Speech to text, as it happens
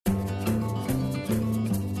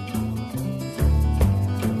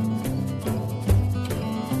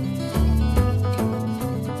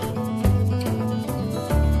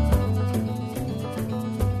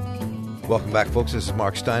Welcome back, folks. This is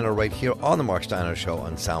Mark Steiner right here on The Mark Steiner Show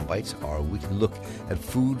on Soundbites, our weekly look at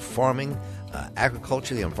food, farming,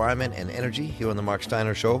 agriculture, the environment, and energy here on The Mark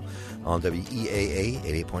Steiner Show on WEAA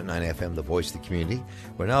 88.9 FM, the voice of the community.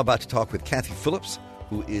 We're now about to talk with Kathy Phillips,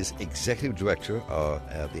 who is Executive Director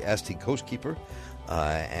of the Aztec Coastkeeper,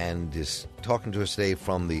 and is talking to us today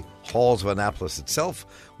from the halls of Annapolis itself,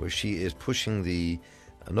 where she is pushing the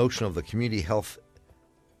notion of the Community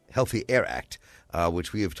Healthy Air Act,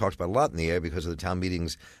 which we have talked about a lot in the air because of the town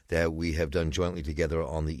meetings that we have done jointly together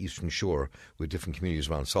on the Eastern Shore with different communities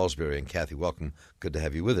around Salisbury. And Kathy, welcome. Good to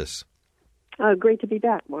have you with us. Great to be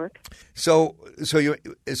back, Mark. So you're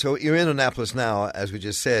in Annapolis now, as we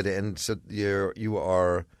just said, and so you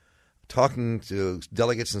are talking to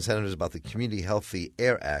delegates and senators about the Community Healthy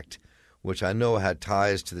Air Act, which I know had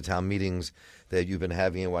ties to the town meetings that you've been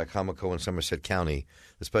having in Wicomico and Somerset County,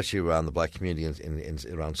 especially around the black community in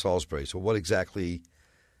around Salisbury. So what exactly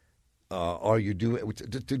are you doing?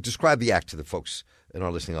 To describe the act to the folks in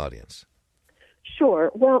our listening audience.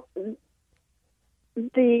 Sure. Well,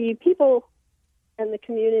 the people and the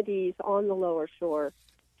communities on the lower shore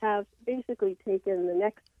have basically taken the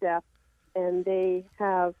next step, and they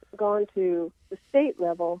have gone to the state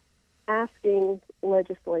level asking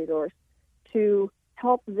legislators to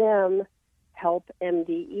help them help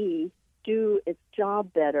MDE do its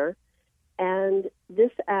job better. And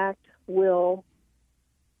this act will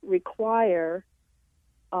require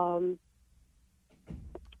that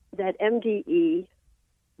MDE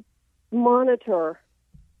monitor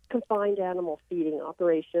confined animal feeding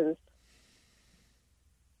operations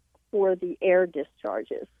for the air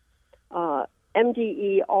discharges.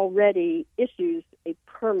 MDE already issues a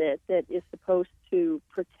permit that is supposed to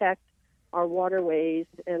protect our waterways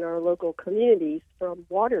and our local communities from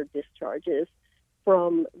water discharges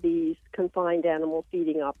from these confined animal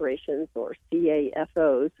feeding operations, or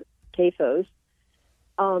CAFOs.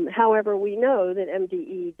 However, we know that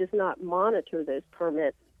MDE does not monitor those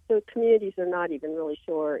permits, so communities are not even really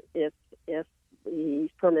sure if these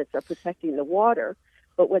permits are protecting the water.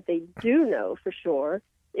 But what they do know for sure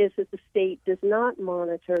is that the state does not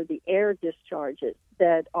monitor the air discharges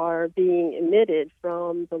that are being emitted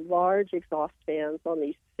from the large exhaust fans on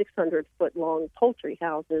these 600-foot-long poultry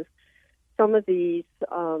houses. Some of these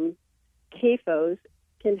CAFOs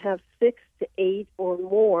can have 6 to 8 or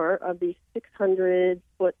more of these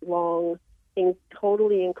 600-foot-long,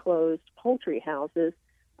 totally enclosed poultry houses,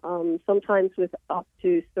 sometimes with up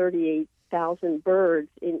to 38,000 birds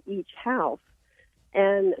in each house.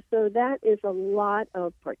 And so that is a lot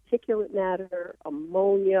of particulate matter,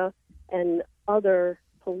 ammonia, and other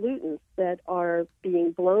pollutants that are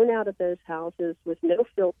being blown out of those houses with no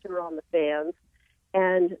filter on the fans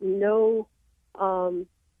and no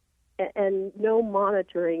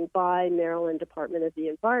monitoring by Maryland Department of the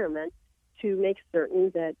Environment to make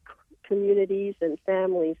certain that communities and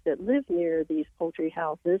families that live near these poultry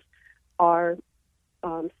houses are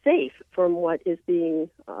safe from what is being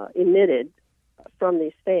emitted from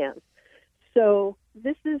these fans. So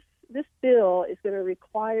this bill is going to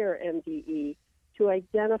require MDE to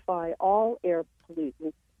identify all air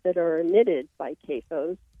pollutants that are emitted by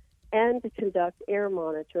CAFOs and to conduct air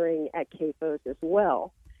monitoring at CAFOs as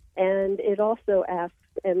well. And it also asks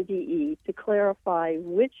MDE to clarify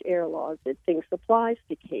which air laws it thinks applies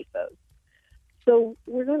to CAFOs. So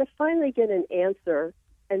we're going to finally get an answer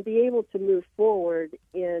and be able to move forward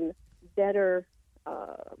in better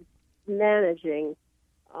managing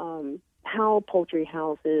how poultry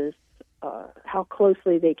houses, how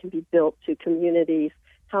closely they can be built to communities,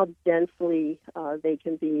 how densely they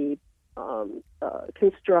can be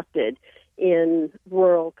constructed in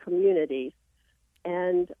rural communities.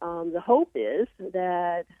 And the hope is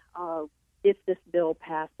that if this bill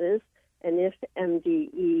passes and if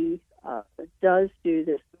MDE does do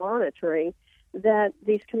this monitoring, that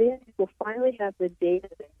these communities will finally have the data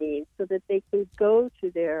they need so that they can go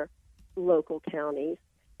to their local counties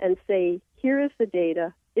and say, here is the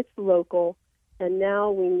data, it's local, and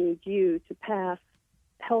now we need you to pass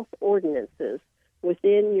health ordinances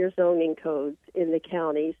within your zoning codes in the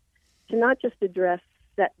counties to not just address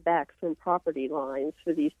setbacks from property lines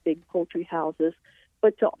for these big poultry houses,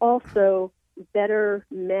 but to also better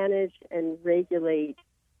manage and regulate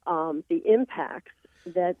the impacts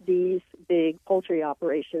that these big poultry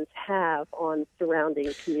operations have on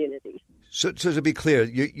surrounding communities. So to be clear,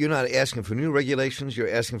 you're not asking for new regulations, you're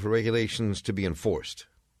asking for regulations to be enforced.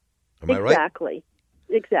 Am I right?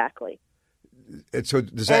 Exactly. And so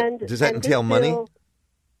does that entail money?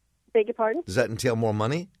 Beg your pardon? Does that entail more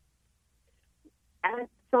money? As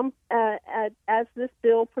this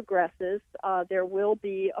bill progresses, there will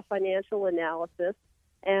be a financial analysis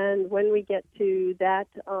And when we get to that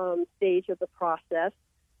stage of the process,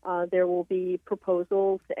 there will be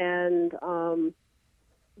proposals and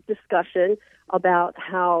discussion about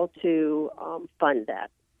how to fund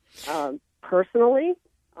that. Personally,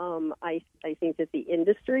 I think that the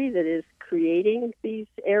industry that is creating these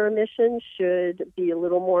air emissions should be a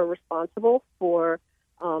little more responsible for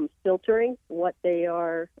filtering what they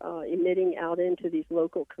are emitting out into these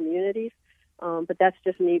local communities. But that's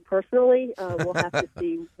just me personally. We'll have to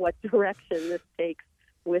see what direction this takes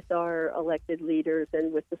with our elected leaders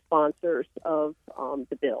and with the sponsors of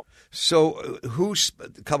the bill. So,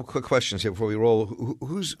 a couple quick questions here before we roll.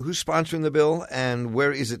 Who's sponsoring the bill, and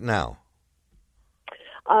where is it now?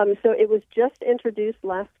 So it was just introduced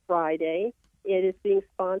last Friday. It is being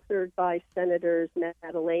sponsored by Senators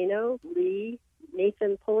Madaleno, Lee,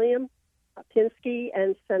 Nathan Pulliam, Pinsky,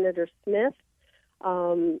 and Senator Smith.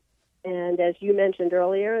 And as you mentioned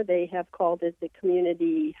earlier, they have called it the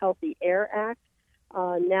Community Healthy Air Act.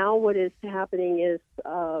 Now what is happening is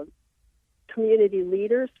community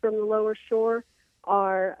leaders from the Lower Shore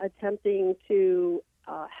are attempting to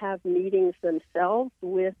have meetings themselves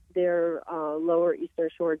with their Lower Eastern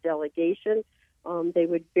Shore delegation. They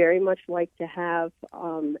would very much like to have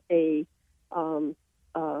a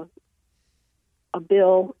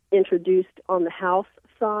bill introduced on the House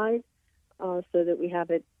side so that we have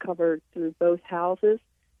it covered through both houses.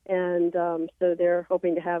 And so they're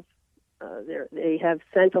hoping to have they have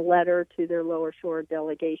sent a letter to their Lower Shore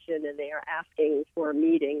delegation, and they are asking for a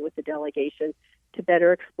meeting with the delegation to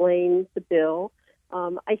better explain the bill.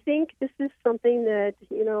 I think this is something that,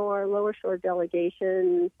 our Lower Shore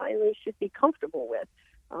delegation finally should be comfortable with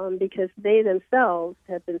because they themselves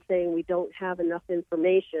have been saying we don't have enough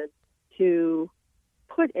information to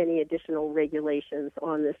put any additional regulations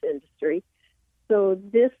on this industry. So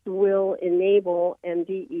this will enable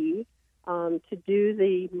MDE to do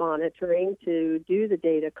the monitoring, to do the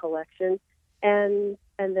data collection, and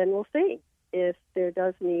then we'll see if there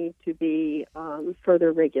does need to be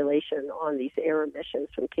further regulation on these air emissions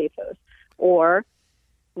from CAFOs. Or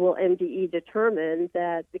will MDE determine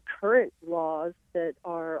that the current laws that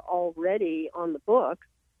are already on the books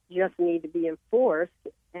just need to be enforced,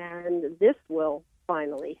 and this will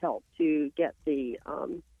finally help to get the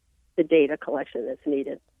data collection that's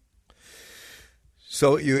needed.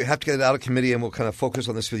 So you have to get it out of committee, and we'll kind of focus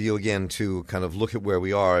on this with you again to kind of look at where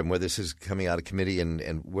we are and where this is coming out of committee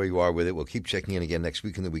and where you are with it. We'll keep checking in again next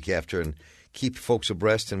week and the week after and keep folks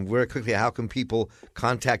abreast. And very quickly, how can people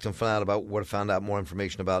contact and find out more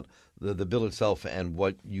information about the bill itself and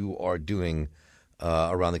what you are doing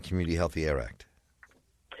around the Community Healthy Air Act?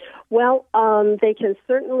 Well, they can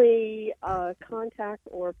certainly contact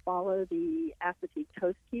or follow the Assateague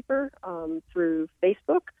Coastkeeper through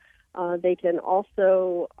Facebook. They can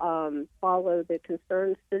also follow the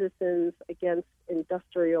Concerned Citizens Against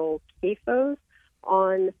Industrial CAFOs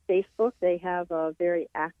on Facebook. They have a very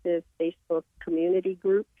active Facebook community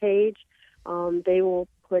group page. They will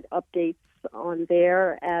put updates on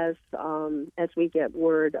there as we get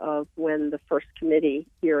word of when the first committee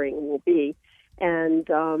hearing will be. And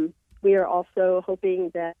we are also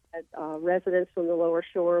hoping that residents from the Lower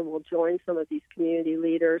Shore will join some of these community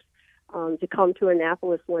leaders to come to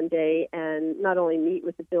Annapolis one day and not only meet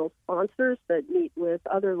with the bill sponsors, but meet with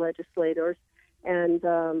other legislators and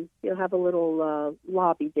have a little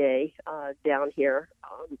lobby day down here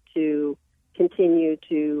to continue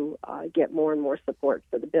to get more and more support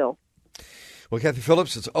for the bill. Well, Kathy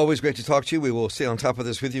Phillips, it's always great to talk to you. We will stay on top of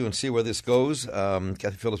this with you and see where this goes.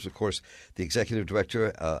 Kathy Phillips, of course, the Executive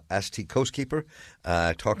Director, Assateague Coastkeeper,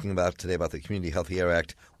 talking today about the Community Healthy Air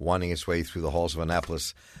Act winding its way through the halls of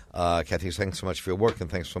Annapolis. Kathy, thanks so much for your work, and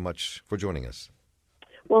thanks so much for joining us.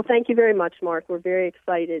 Well, thank you very much, Mark. We're very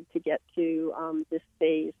excited to get to this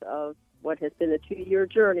phase of what has been a 2-year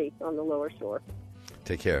journey on the Lower Shore.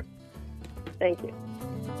 Take care. Thank you.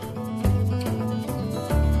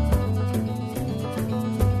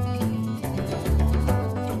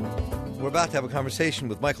 We're about to have a conversation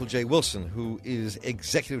with Michael J. Wilson, who is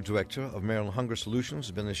Executive Director of Maryland Hunger Solutions.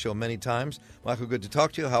 He's been on the show many times. Michael, good to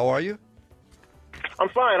talk to you. How are you? I'm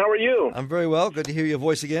fine. How are you? I'm very well. Good to hear your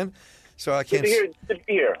voice again. Sorry, I can't. Good to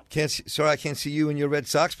be here. Sorry, I can't see you in your Red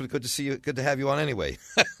Sox, but good to see you. Good to have you on anyway.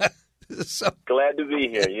 Glad to be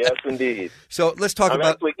here. Yes, indeed. So let's talk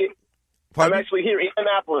about. I'm actually here in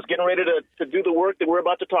Annapolis, getting ready to do the work that we're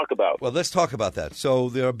about to talk about. Well, let's talk about that. So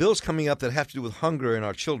there are bills coming up that have to do with hunger in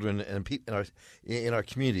our children and in our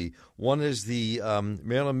community. One is the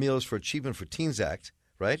Maryland Meals for Achievement for Teens Act,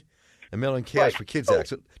 right? And Maryland Cares for Kids Act.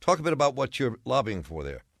 So talk a bit about what you're lobbying for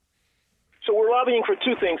there. So we're lobbying for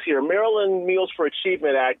two things here. Maryland Meals for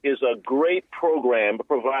Achievement Act is a great program that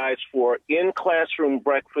provides for in-classroom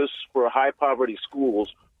breakfast for high-poverty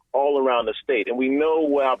schools all around the state. And we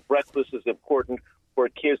know breakfast is important for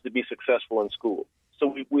kids to be successful in school.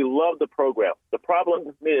 So we love the program. The problem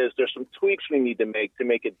is there's some tweaks we need to make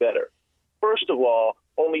it better. First of all,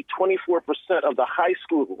 only 24% of the high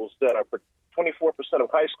schools that are 24% of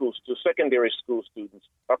high schools to secondary school students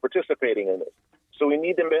are participating in this. So we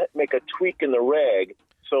need to make a tweak in the reg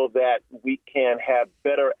so that we can have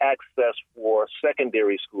better access for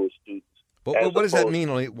secondary school students. But what does that mean?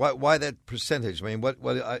 Why that percentage? I mean,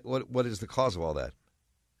 what is the cause of all that?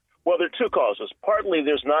 Well, there are two causes. Partly,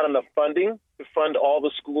 there's not enough funding to fund all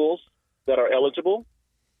the schools that are eligible,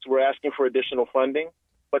 so we're asking for additional funding.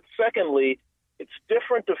 But secondly, it's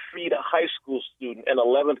different to feed a high school student, an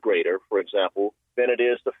 11th grader, for example, than it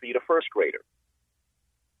is to feed a first grader.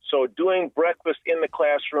 So doing breakfast in the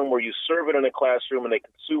classroom where you serve it in a classroom and they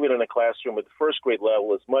consume it in a classroom at the first grade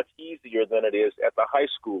level is much easier than it is at the high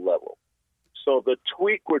school level. So the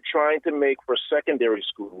tweak we're trying to make for secondary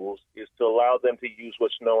schools is to allow them to use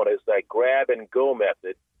what's known as that grab-and-go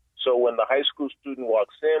method. So when the high school student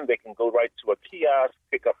walks in, they can go right to a kiosk,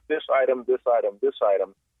 pick up this item, this item, this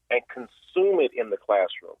item, and consume it in the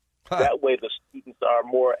classroom. That way the students are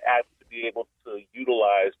more apt to be able to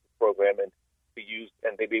utilize the program and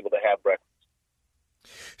they'd be able to have breakfast.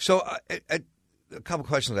 So a couple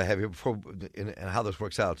questions I have here before and how this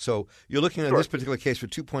works out. So you're looking at this particular case for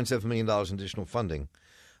 $2.7 million in additional funding.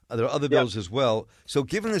 There are other bills as well. So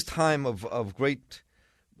given this time of great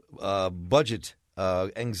budget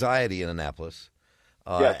anxiety in Annapolis,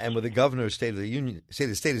 and with the governor's State of the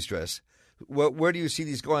State address, where do you see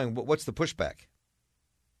these going? What's the pushback?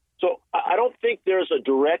 So I don't think there's a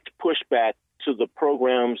direct pushback to the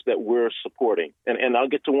programs that we're supporting. And I'll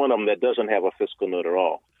get to one of them that doesn't have a fiscal note at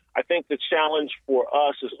all. I think the challenge for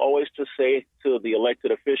us is always to say to the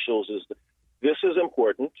elected officials is that this is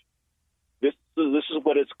important, this is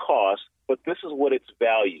what it's cost, but this is what it's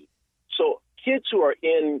valued. So kids who are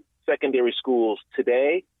in secondary schools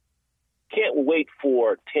today can't wait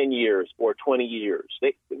for 10 years or 20 years.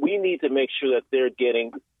 We need to make sure that they're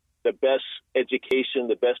getting the best education,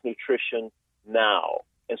 the best nutrition now.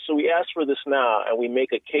 And so we ask for this now, and we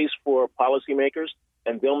make a case for policymakers,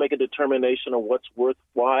 and they'll make a determination of what's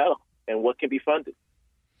worthwhile and what can be funded.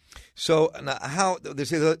 So now how they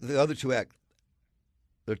say the other two acts?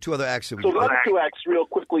 There are two other acts. So the other two acts, real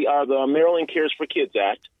quickly, are the Maryland Cares for Kids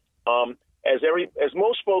Act. As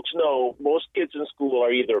most folks know, most kids in school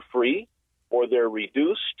are either free, or they're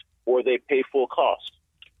reduced, or they pay full cost.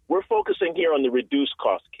 We're focusing here on the reduced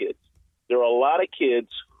cost kids. There are a lot of kids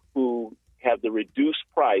who have the reduced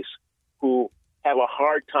price who have a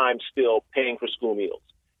hard time still paying for school meals.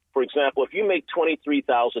 For example, if you make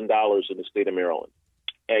 $23,000 in the state of Maryland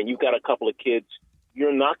and you've got a couple of kids,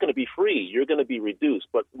 you're not going to be free. You're going to be reduced.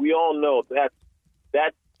 But we all know that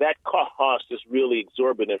cost is really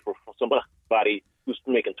exorbitant for somebody who's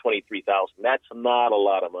making $23,000. That's not a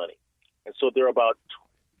lot of money. And so there are about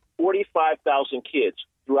 45,000 kids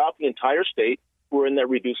throughout the entire state who are in that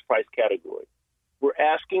reduced price category. We're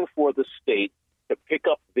asking for the state to pick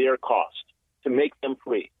up their cost, to make them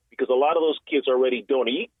free, because a lot of those kids already don't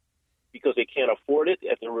eat because they can't afford it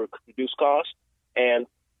at the reduced cost. And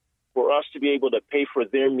for us to be able to pay for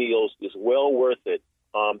their meals is well worth it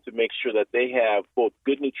to make sure that they have both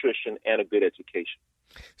good nutrition and a good education.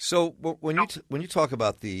 So when you talk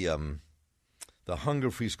about the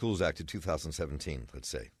Hunger Free Schools Act of 2017, let's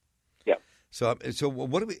say. Yeah. So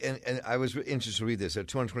what do we? And I was interested to read this. There are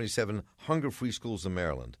 227 hunger-free schools in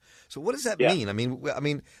Maryland. So what does that mean? I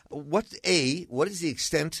mean, what is the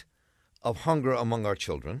extent of hunger among our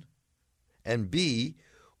children, and B,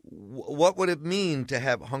 what would it mean to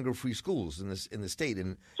have hunger-free schools in the state?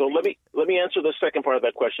 And so let me answer the second part of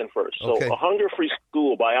that question first. So a hunger-free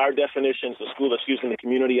school, by our definition, is a school that's using the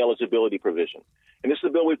community eligibility provision, and this is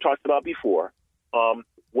a bill we've talked about before.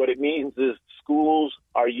 What it means is schools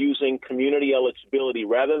are using community eligibility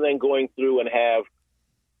rather than going through and have,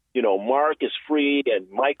 Mark is free and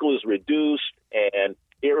Michael is reduced and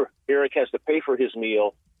Eric has to pay for his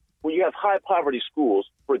meal. When you have high poverty schools,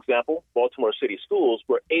 for example, Baltimore City schools,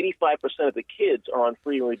 where 85% of the kids are on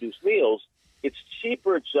free and reduced meals, it's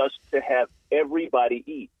cheaper just to have everybody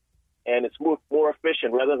eat. And it's more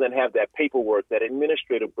efficient rather than have that paperwork, that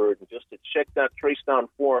administrative burden, just to trace down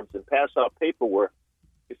forms and pass out paperwork.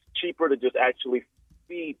 It's cheaper to just actually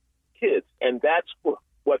feed kids. And that's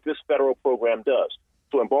what this federal program does.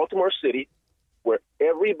 So in Baltimore City, where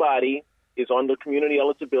everybody is on the community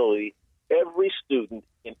eligibility, every student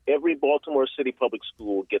in every Baltimore City public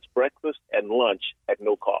school gets breakfast and lunch at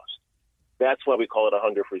no cost. That's why we call it a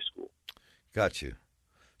hunger-free school. Got you.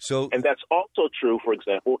 So, and that's also true, for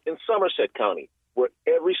example, in Somerset County, where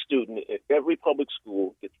every student in every public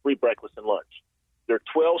school gets free breakfast and lunch. There are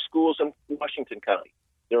 12 schools in Washington County.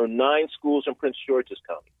 There are 9 schools in Prince George's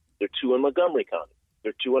County. There are 2 in Montgomery County. There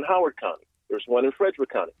are 2 in Howard County. There's 1 in Frederick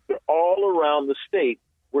County. They're all around the state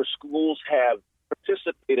where schools have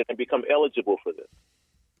participated and become eligible for this.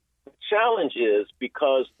 The challenge is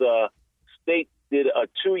because the state did a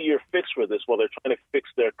 2-year fix for this while they're trying to fix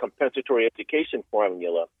their compensatory education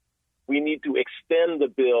formula, we need to extend the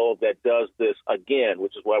bill that does this again,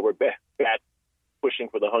 which is why we're back pushing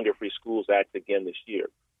for the Hunger Free Schools Act again this year.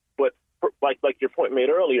 But like your point made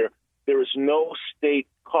earlier, there is no state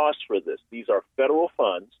cost for this. These are federal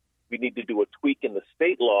funds. We need to do a tweak in the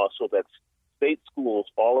state law so that state schools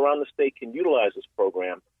all around the state can utilize this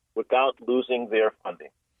program without losing their funding.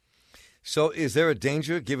 So is there a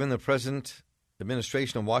danger, given the present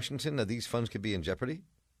administration in Washington, that these funds could be in jeopardy?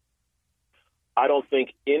 I don't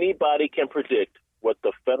think anybody can predict what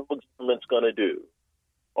the federal government's going to do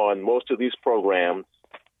on most of these programs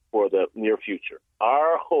for the near future.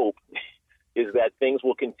 Our hope is that things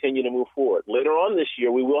will continue to move forward. Later on this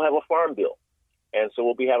year, we will have a farm bill, and so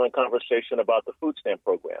we'll be having a conversation about the food stamp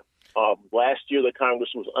program. Last year, the Congress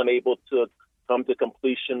was unable to come to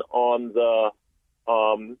completion on the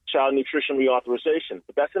child nutrition reauthorization,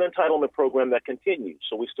 but that's an entitlement program that continues,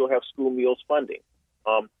 so we still have school meals funding.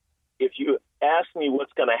 If you ask me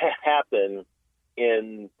what's going to happen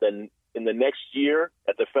in the next year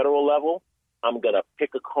at the federal level, I'm going to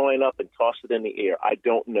pick a coin up and toss it in the air. I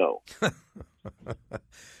don't know.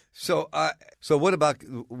 So what about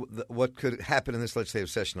what could happen in this legislative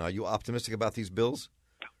session? Are you optimistic about these bills?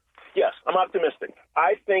 Yes, I'm optimistic.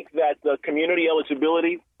 I think that the community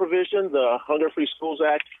eligibility provision, the Hunger Free Schools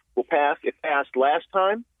Act, will pass. It passed last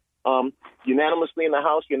time, unanimously in the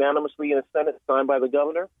House, unanimously in the Senate, signed by the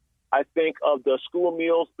governor. I think of the school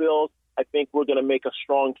meals bills, I think we're going to make a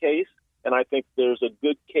strong case, and I think there's a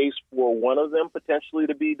good case for one of them potentially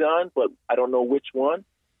to be done, but I don't know which one.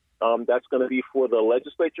 That's going to be for the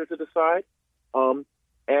legislature to decide.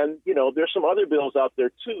 And, there's some other bills out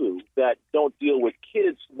there, too, that don't deal with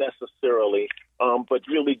kids necessarily, but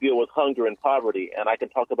really deal with hunger and poverty. And I can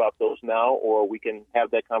talk about those now, or we can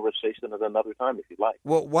have that conversation at another time if you'd like.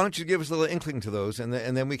 Well, why don't you give us a little inkling to those, and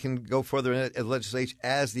then we can go further in the legislature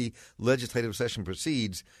as the legislative session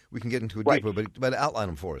proceeds. We can get into it deeper, but outline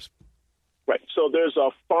them for us. Right. So there's a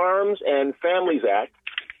Farms and Families Act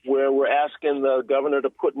where we're asking the governor to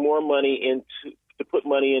put more money into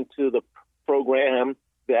the program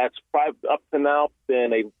that's up to now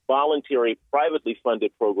been a voluntary, privately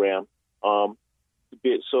funded program,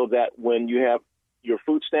 so that when you have your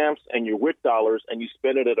food stamps and your WIC dollars and you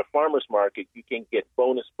spend it at a farmer's market, you can get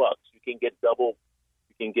bonus bucks. You can get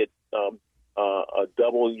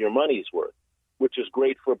double your money's worth, which is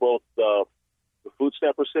great for both the food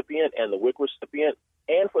stamp recipient and the WIC recipient,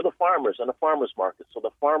 and for the farmers and the farmers market. So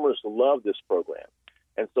the farmers love this program.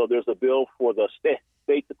 And so there's a bill for the state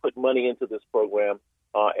to put money into this program,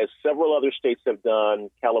 as several other states have done,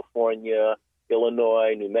 California,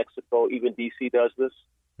 Illinois, New Mexico, even D.C. does this.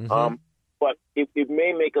 Mm-hmm. But it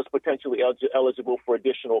may make us potentially eligible for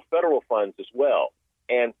additional federal funds as well.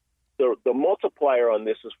 And the multiplier on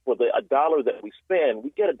this is for the $1 that we spend, we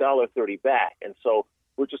get $1.30 back. And so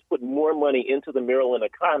we're just putting more money into the Maryland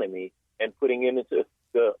economy and putting it into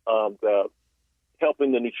the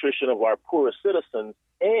helping the nutrition of our poorest citizens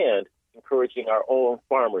and encouraging our own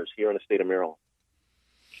farmers here in the state of Maryland.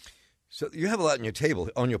 So you have a lot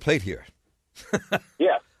on your plate here.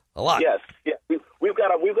 Yes. A lot. Yes. We've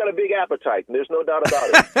got a big appetite, and there's no doubt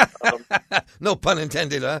about it. No pun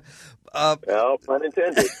intended, huh? No pun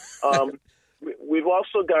intended. We've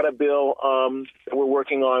also got a bill that we're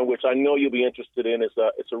working on, which I know you'll be interested in.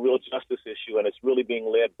 It's a real justice issue, and it's really being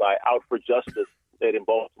led by Out for Justice State in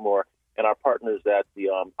Baltimore and our partners at the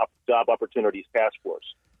Job Opportunities Task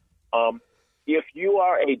Force. If you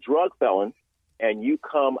are a drug felon and you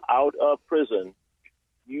come out of prison,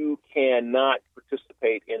 you cannot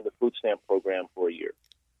participate in the food stamp program for a year.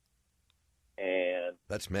 And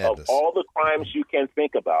that's madness. Of all the crimes you can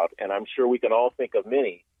think about, and I'm sure we can all think of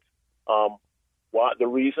many, the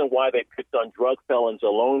reason why they picked on drug felons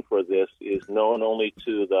alone for this is known only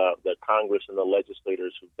to the Congress and the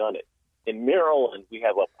legislators who've done it. In Maryland, we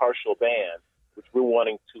have a partial ban, which we're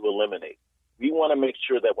wanting to eliminate. We want to make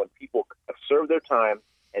sure that when people have served their time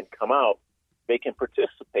and come out, they can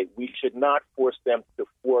participate. We should not force them to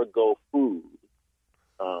forego food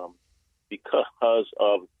because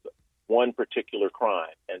of one particular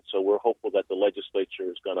crime. And so we're hopeful that the legislature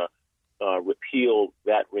is going to repeal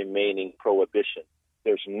that remaining prohibition.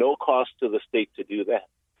 There's no cost to the state to do that.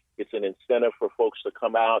 It's an incentive for folks to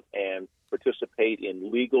come out and participate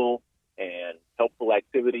in legal and helpful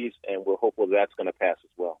activities, and we're hopeful that's going to pass as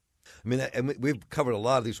well. I mean, and we've covered a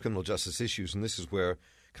lot of these criminal justice issues, and this is where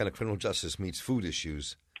kind of criminal justice meets food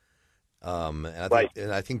issues.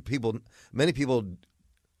 I think many people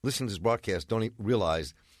listening to this broadcast don't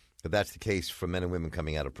realize that that's the case for men and women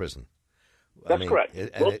coming out of prison. That's correct.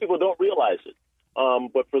 Most people don't realize it.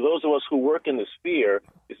 But for those of us who work in the sphere,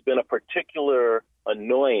 it's been a particular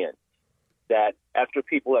annoyance that after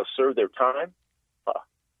people have served their time,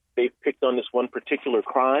 they've picked on this one particular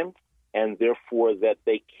crime, and therefore that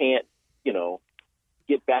they can't,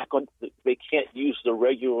 get back on. They can't use the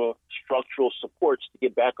regular structural supports to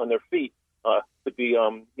get back on their feet to be,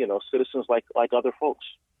 citizens like other folks.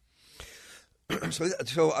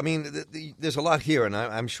 So I mean, there's a lot here, and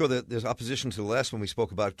I'm sure that there's opposition to the last one we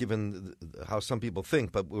spoke about, given how some people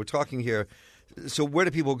think. But we're talking here. So where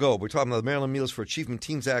do people go? We're talking about the Maryland Meals for Achievement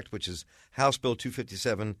Teens Act, which is House Bill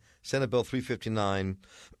 257, Senate Bill 359,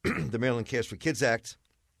 the Maryland Cares for Kids Act,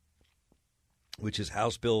 which is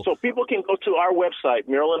House Bill. So people can go to our website,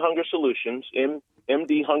 Maryland Hunger Solutions,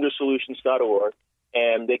 mdhungersolutions.org,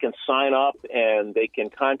 and they can sign up and they can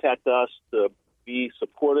contact us to be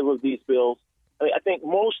supportive of these bills. I think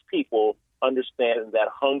most people understand that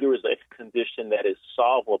hunger is a condition that is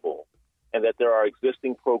solvable and that there are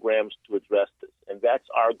existing programs to address this. And that's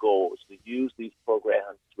our goal, is to use these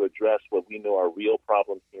programs to address what we know are real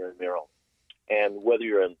problems here in Maryland. And whether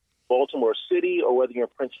you're in Baltimore City or whether you're in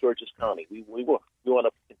Prince George's County, we want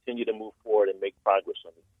to continue to move forward and make progress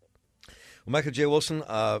on these things. Well, Michael J. Wilson,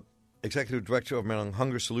 Executive Director of Maryland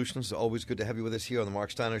Hunger Solutions, it's always good to have you with us here on the Mark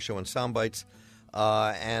Steiner Show and Soundbites.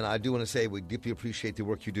 And I do want to say we deeply appreciate the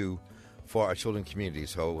work you do for our children community.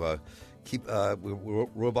 So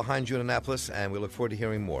we're behind you in Annapolis, and we look forward to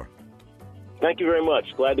hearing more. Thank you very much.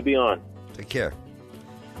 Glad to be on. Take care.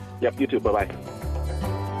 Yep, you too. Bye-bye.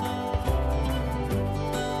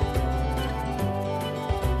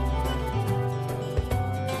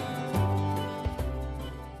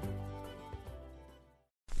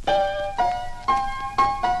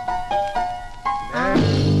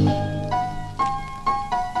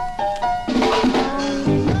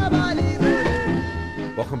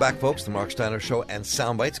 Welcome back, folks, the Mark Steiner Show and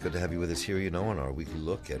Soundbites. Good to have you with us here, on our weekly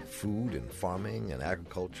look at food and farming and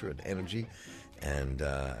agriculture and energy and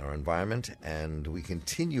our environment. And we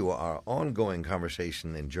continue our ongoing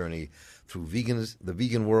conversation and journey through the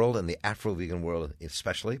vegan world and the Afro-Vegan world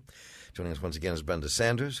especially. Joining us once again is Brenda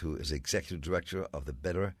Sanders, who is Executive Director of the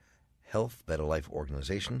Better Health, Better Life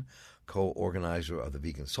organization, co-organizer of the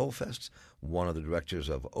Vegan Soul Fest, one of the directors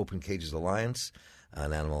of Open Cages Alliance,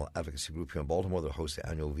 an animal advocacy group here in Baltimore that hosts the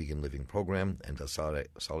annual Vegan Living Program and does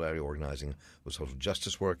solidarity organizing with social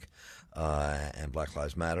justice work and Black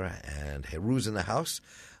Lives Matter. And Heru's in the house,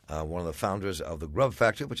 one of the founders of the Grub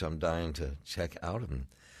Factory, which I'm dying to check out, and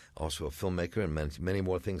also a filmmaker and many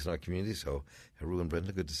more things in our community. So Heru and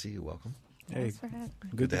Brenda, good to see you. Welcome. Hey, thanks for having me.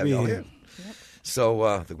 Good to have you all here. Yep.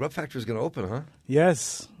 So the Grub Factory is going to open, huh?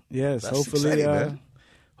 Yes. That's hopefully, exciting, man.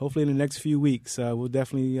 hopefully in the next few weeks, we'll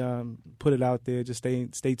definitely put it out there. Just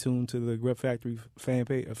stay tuned to the Grub Factory fan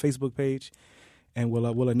page, Facebook page, and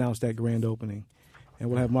we'll announce that grand opening. And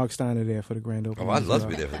we'll have Mark Steiner there for the grand opening. Oh, I'd love to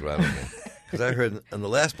be there for the grand opening. Because I heard in the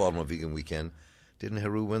last Baltimore Vegan Weekend, didn't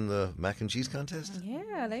Heru win the mac and cheese contest?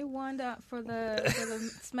 Yeah, they won for the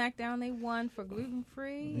SmackDown. They won for gluten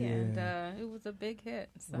free, and it was a big hit.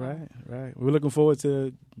 So. Right. We're looking forward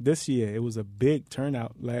to this year. It was a big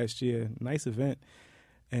turnout last year. Nice event.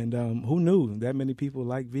 And who knew that many people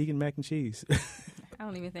like vegan mac and cheese? I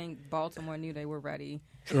don't even think Baltimore knew they were ready.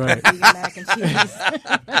 Right. Vegan mac and cheese.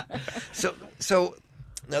 So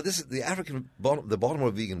now this is the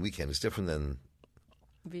Baltimore Vegan Weekend is different than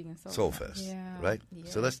Vegan Soul Fest, yeah, right? Yeah.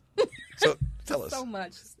 So tell us. So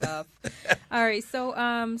much stuff. All right, so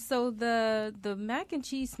the mac and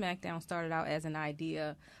cheese SmackDown started out as an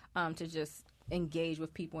idea to just engage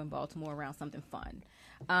with people in Baltimore around something fun.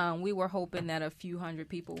 We were hoping that a few hundred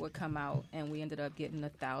people would come out, and we ended up getting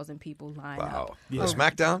 1,000 people lined up. Wow. The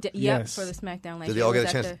SmackDown? Yes. For the SmackDown. Did they all get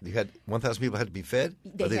a chance? You had 1,000 people had to be fed?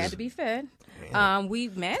 They had to be fed. We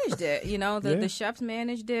managed it. The chefs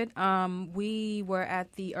managed it. We were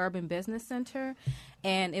at the Urban Business Center,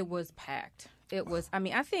 and it was packed. It was.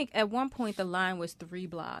 I think at one point the line was 3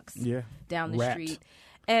 blocks down the street.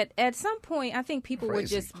 At some point, I think people were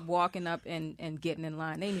just walking up and getting in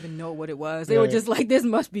line. They didn't even know what it was. They were just like, "This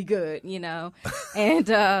must be good," And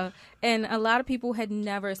a lot of people had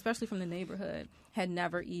never, especially from the neighborhood, had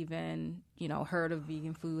never even heard of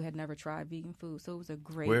vegan food, had never tried vegan food. So it was a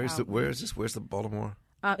great. Where is this? Where's the Baltimore?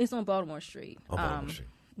 It's on Baltimore Street. Oh, Baltimore Street.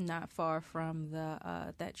 Not far from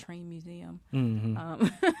the that train museum.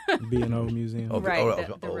 B&O Museum. Right,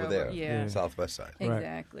 the over railroad, there. yeah. Southwest side.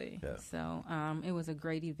 Exactly. Yeah. So it was a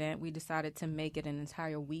great event. We decided to make it an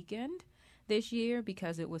entire weekend this year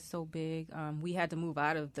because it was so big. We had to move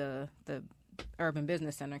out of the Urban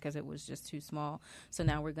Business Center because it was just too small. So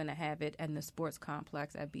now we're going to have it in the sports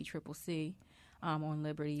complex at BCCC on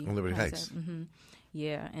Liberty. On Liberty Heights. Mm-hmm.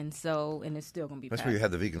 Yeah, and it's still going to be That's packed. where you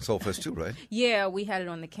had the Vegan Soul Fest too, right? Yeah, we had it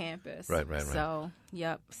on the campus. Right. So,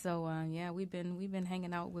 yep. So, we've been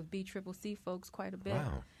hanging out with BCCC folks quite a bit.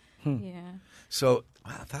 Wow. Yeah. So,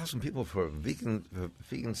 1,000 people for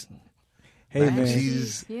vegans. Hey Mac and man,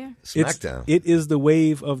 cheese Yeah. smackdown. it is the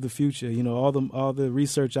wave of the future. You know, all the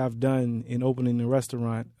research I've done in opening the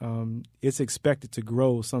restaurant, it's expected to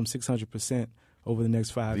grow some 600% over the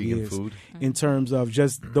next 5 Vegan years food? in terms of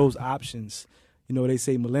just those options. You know, they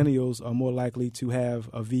say millennials are more likely to have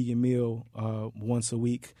a vegan meal once a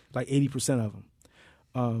week, like 80% of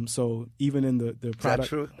them. So even in the Is product, that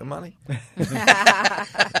true, Imani?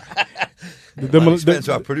 the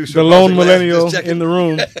our producer, the lone just millennial checking. in the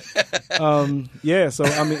room. So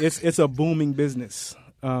I mean, it's a booming business,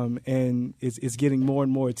 and it's getting more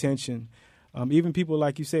and more attention. Even people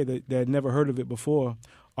like you say that had never heard of it before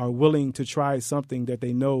are willing to try something that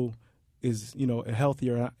they know is, you know, a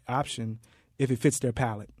healthier option if it fits their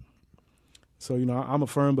palate. So, you know, I'm a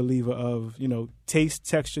firm believer of, you know, taste,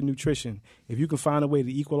 texture, nutrition. If you can find a way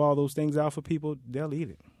to equal all those things out for people, they'll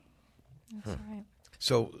eat it. That's right.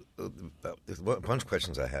 So, there's a bunch of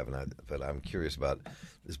questions I have, but I'm curious about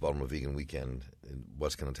this Baltimore Vegan Weekend and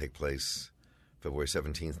what's going to take place February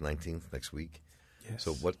 17th, 19th, next week. Yes.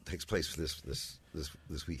 So, what takes place for this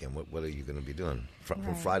weekend? What are you going to be doing from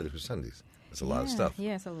Right. Friday through Sundays? It's a lot of stuff.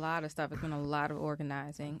 Yeah, it's a lot of stuff. It's been a lot of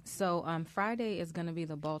organizing. So Friday is going to be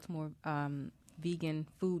the Baltimore vegan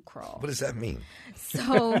food crawl. What does that mean?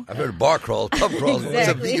 So I've heard bar crawl, pub crawl. What's a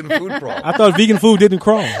Exactly. vegan food crawl? I thought vegan food didn't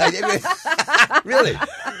crawl. Really?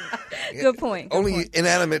 good point. Good Only point.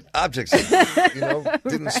 inanimate objects, you know,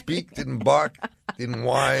 didn't speak, didn't bark, didn't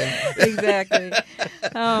whine. Exactly.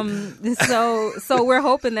 So we're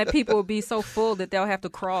hoping that people will be so full that they'll have to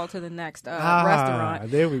crawl to the next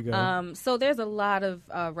restaurant. There we go. So there's a lot of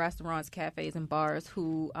restaurants, cafes, and bars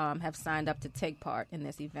who have signed up to take part in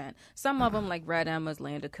this event. Some of them, like Red Emma's,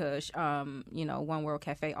 Land of Kush, One World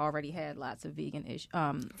Cafe, already had lots of vegan-ish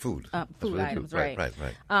Food. food That's what they do. items,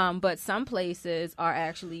 Right. But some places are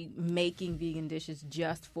actually making vegan dishes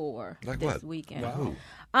just for Like this what? weekend.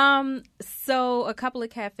 Wow. So a couple of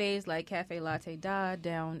cafes like Cafe Latte Da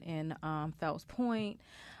down in Fells Point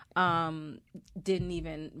didn't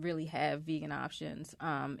even really have vegan options,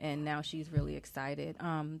 and now she's really excited.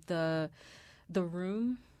 The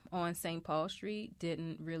Room on St. Paul Street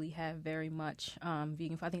didn't really have very much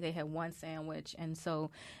vegan food. I think they had one sandwich, and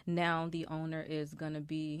so now the owner is going to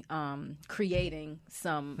be creating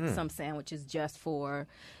some sandwiches just for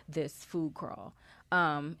this food crawl.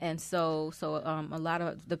 And so a lot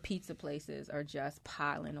of the pizza places are just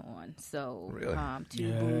piling on. So Really?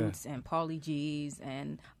 Two Boots and Paulie G's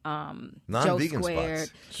and Joe Non-vegan Squared.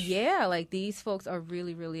 spots. Yeah, like these folks are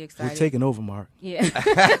really, really excited. We're taking over, Mark. Yeah.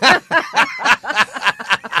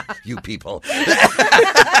 You people.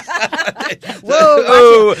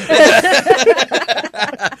 Whoa.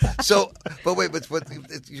 So, but wait, but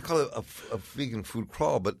you call it a vegan food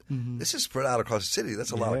crawl, but this is spread out across the city.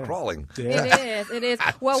 That's a lot of crawling. Yeah. It is.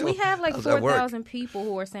 Well, So we have like how does that work? 4,000 people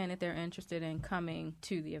who are saying that they're interested in coming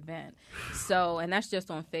to the event. So, and that's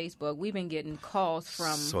just on Facebook. We've been getting calls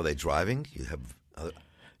from. So are they driving? You have.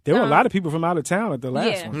 There were a lot of people from out of town at the last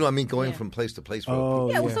Yeah. one. No, I mean going from place to place. For Oh,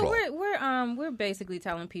 a Yeah, food so crawl. we're basically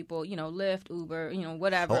telling people, Lyft, Uber,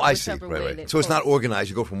 whatever. Oh, I see. whichever Right, way right. that So it's not folks- organized.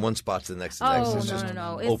 You go from one spot to the next. To the next. Oh, It's no, just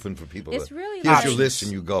no. open for people. It's really here's your options. list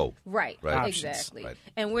and you go. Right, Right. exactly. Right.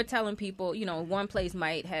 And we're telling people, one place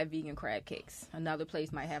might have vegan crab cakes, another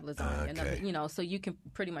place might have lasagna, Okay. another, so you can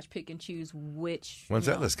pretty much pick and choose which. When's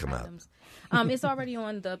that list come out? items. It's already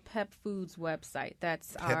on the Pep Foods website.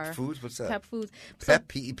 That's our Pep Foods? What's that? Pep Foods. Pep,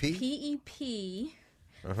 P-E-P?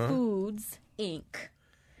 PEP Foods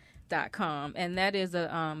Inc.com, and that is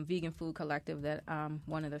a vegan food collective that I'm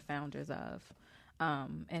one of the founders of.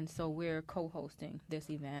 And so we're co-hosting this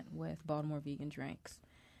event with Baltimore Vegan Drinks.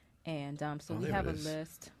 And so we there have it a is.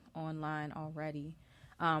 list online already.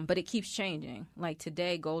 But it keeps changing. Like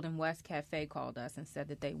today, Golden West Cafe called us and said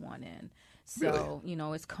that they want in. So,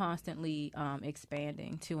 it's constantly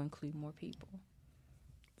expanding to include more people.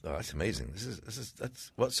 Oh, that's amazing.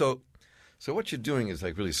 That's what. So So what you're doing is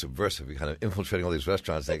like really subversive. You're kind of infiltrating all these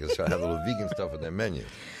restaurants. They can start having a little vegan stuff in their menu.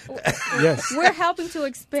 Yes. We're helping to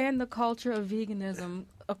expand the culture of veganism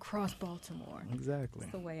across Baltimore. Exactly.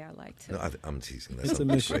 That's the way I like to. No, I'm teasing. It's a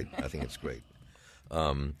mission. Great. I think it's great.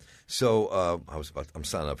 I'm signing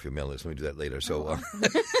up for your mailing list. Let me do that later. So,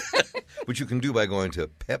 which you can do by going to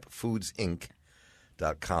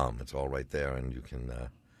pepfoodsinc.com. It's all right there, and you can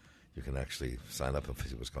actually sign up and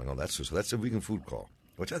see what's going on. So that's a vegan food call,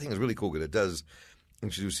 which I think is really cool because it does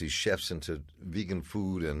introduce these chefs into vegan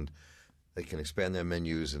food, and they can expand their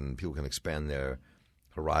menus, and people can expand their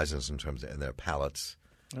horizons in terms of and their palates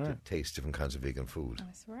to taste different kinds of vegan food.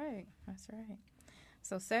 That's right. That's right.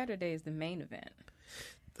 So Saturday is the main event.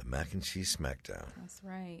 The Mac and Cheese Smackdown. That's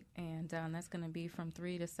right. And that's going to be from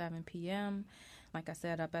 3 to 7 p.m., like I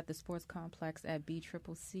said, up at the Sports Complex at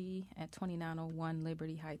BCCC at 2901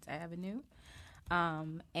 Liberty Heights Avenue.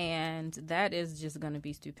 And that is just going to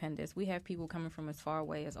be stupendous. We have people coming from as far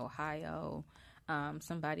away as Ohio.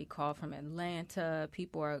 Somebody called from Atlanta.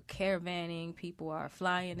 People are caravanning. People are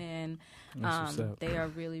flying in. They are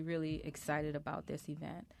really, really excited about this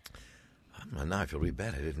event. Now I feel really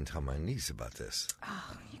bad. I didn't tell my niece about this.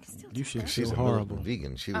 Oh, you can still. You should. She's feel a horrible.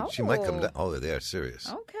 vegan. She might come down. Oh, they're serious.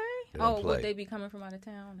 Okay. They don't Would play. they be coming from out of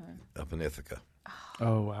town? Or? Up in Ithaca.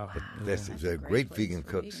 Oh wow. They're great vegan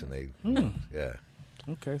cooks, and they yeah.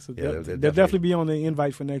 Okay, so Yeah, they'll definitely be on the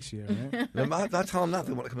invite for next year, right? I'll tell them now if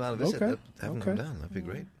they want to come down and visit. Okay. Have them come down. That'd be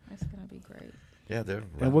great. It's going to be great. Yeah, they're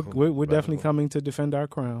And we're definitely coming to defend our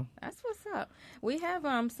crown. That's what's up. We have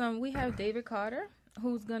We have David Carter,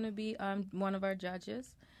 who's going to be one of our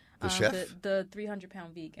judges. The chef? The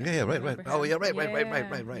 300-pound vegan. Yeah, right. Remember Oh, him? yeah,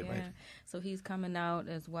 right. So he's coming out,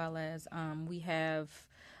 as well as we have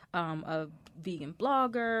a vegan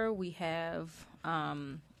blogger. We have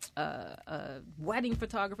a wedding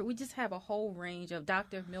photographer. We just have a whole range of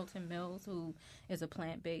Dr. Milton Mills, who is a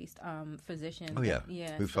plant-based physician. Oh, yeah.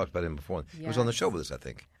 We've talked about him before. He was on the show with us, I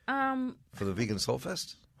think. For the Vegan Soul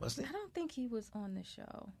Fest, wasn't he? I don't think he was on the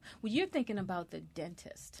show. Well, you're thinking about the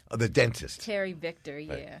dentist. Oh, the dentist. Terry Victor,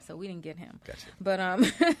 yeah. Right. So we didn't get him. Gotcha. But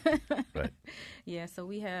Right. Yeah, so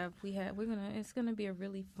it's gonna be a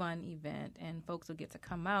really fun event, and folks will get to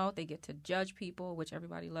come out. They get to judge people, which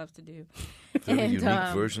everybody loves to do. Very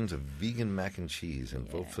unique versions of vegan mac and cheese, and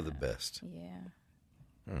vote for the best. Yeah.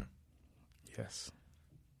 Yes.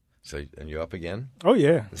 So, and you're up again? Oh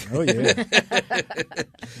yeah.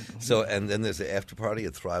 So, and then there's the after party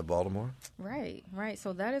at Thrive Baltimore? Right.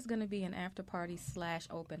 So that is going to be an after party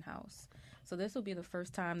 / open house. So this will be the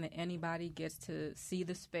first time that anybody gets to see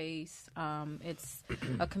the space. It's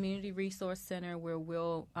a community resource center where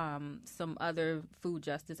we'll, some other food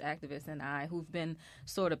justice activists and I, who've been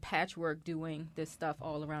sort of patchwork doing this stuff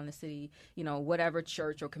all around the city, whatever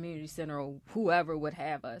church or community center or whoever would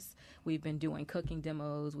have us. We've been doing cooking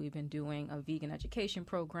demos. We've been doing a vegan education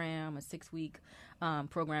program, a 6-week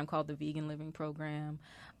program called the Vegan Living Program,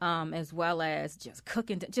 as well as just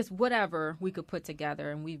cooking, just whatever we could put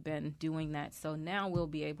together. And we've been doing that. So now we'll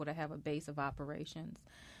be able to have a base of operations.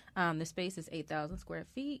 The space is 8,000 square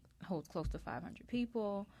feet, holds close to 500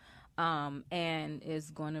 people, and is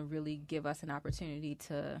going to really give us an opportunity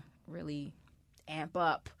to really amp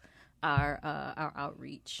up our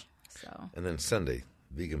outreach. So. And then Sunday,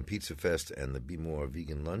 Vegan Pizza Fest and the Be More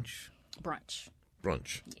Vegan Lunch. Brunch. Yeah,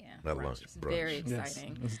 not brunch. Lunch. It's very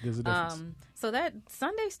exciting. Yes. There's a difference. So that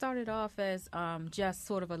Sunday started off as just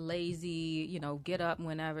sort of a lazy, get up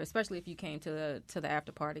whenever, especially if you came to the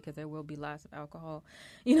after party, because there will be lots of alcohol.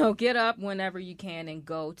 Get up whenever you can and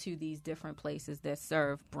go to these different places that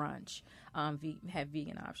serve brunch, have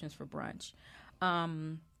vegan options for brunch.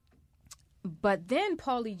 But then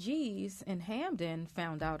Paulie G's in Hamden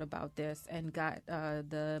found out about this and got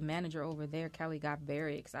the manager over there, Kelly, got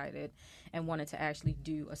very excited and wanted to actually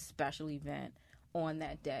do a special event on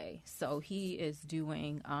that day. So he is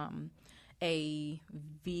doing a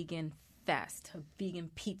vegan fest, a vegan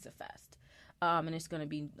pizza fest. And it's going to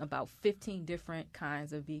be about 15 different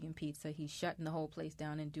kinds of vegan pizza. He's shutting the whole place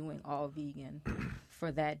down and doing all vegan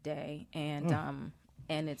for that day.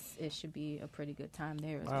 And it should be a pretty good time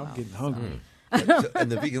there as well. I'm getting hungry.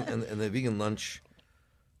 And the vegan lunch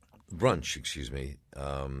brunch,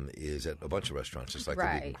 is at a bunch of restaurants, just like the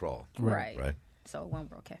vegan crawl. Right. So One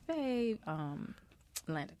World Cafe,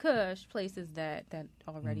 Atlanta Kush, places that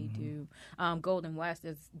already do. Golden West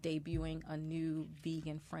is debuting a new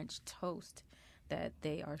vegan French toast that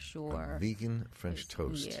they are sure. Vegan French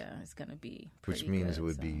toast. Yeah, it's going to be. Which means good, it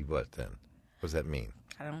would be what then? What does that mean?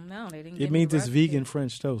 I don't know. They didn't. It means it's vegan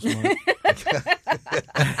French toast, man.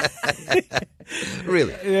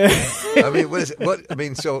 Really? Yeah. I mean, what is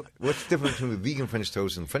it? So what's different between a vegan French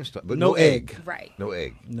toast and French toast? But No egg. Right. No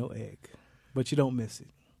egg. No egg. But you don't miss it.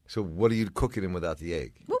 So what do you cook it in without the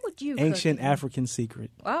egg? What would you Ancient cook? African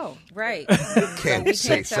secret. Oh, right. You can't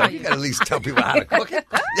say so. You got to at least tell people how to cook it.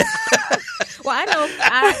 Well, I know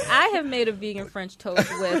I have made a vegan French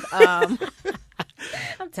toast with I'm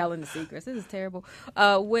telling the secrets. This is terrible.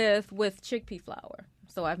 With chickpea flour.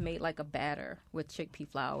 So I've made like a batter with chickpea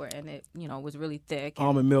flour, and it was really thick.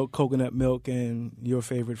 Almond milk, coconut milk, and your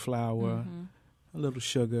favorite flour, a little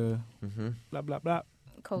sugar, blah blah blah.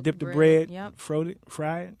 Coat Dip the bread, Yep.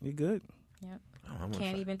 fry it. You're good. Yep. Oh,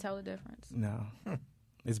 Can't even tell the difference. No,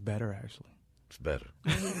 it's better actually. It's better.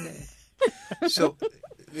 So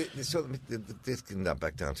this can not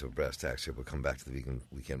back down to brass tacks here. We'll come back to the vegan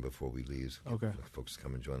weekend before we leave. Okay. Folks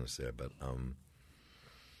come and join us there. But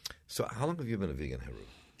so how long have you been a vegan, Haru?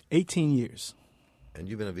 18 years. And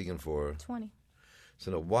you've been a vegan for 20.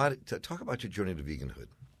 So now, talk about your journey to veganhood.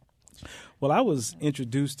 Well, I was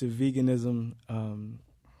introduced to veganism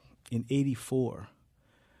in '84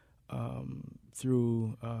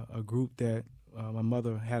 through a group that my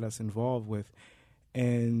mother had us involved with.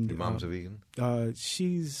 And Your mom's a vegan?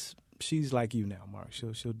 She's like you now, Mark.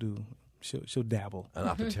 She'll dabble. An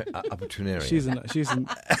opportunarian. She's an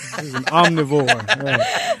omnivore.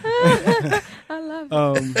 Right. I love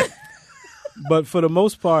it. But for the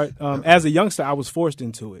most part, as a youngster, I was forced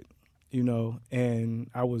into it, and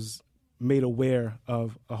I was made aware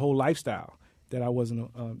of a whole lifestyle that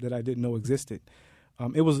that I didn't know existed.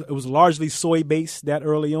 It was largely soy based that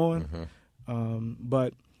early on,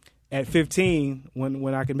 but at 15,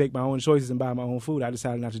 when I could make my own choices and buy my own food, I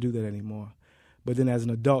decided not to do that anymore. But then as an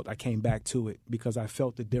adult, I came back to it because I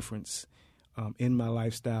felt the difference in my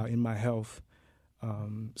lifestyle, in my health.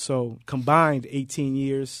 So combined 18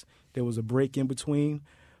 years, there was a break in between.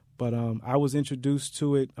 But I was introduced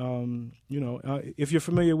to it, if you're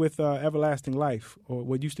familiar with Everlasting Life, or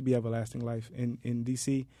what used to be Everlasting Life in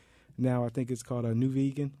D.C., now I think it's called a New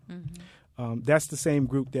Vegan. That's the same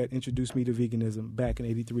group that introduced me to veganism back in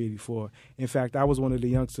 83, 84. In fact, I was one of the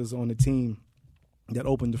youngsters on the team that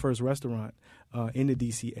opened the first restaurant in the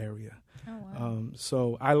D.C. area. Oh, wow.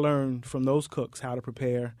 So I learned from those cooks how to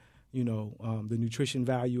prepare, the nutrition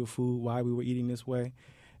value of food, why we were eating this way.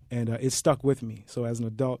 And it stuck with me. So as an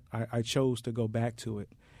adult, I chose to go back to it.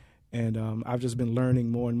 And I've just been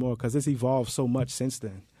learning more and more because it's evolved so much since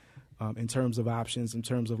then in terms of options, in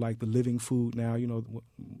terms of like the living food now,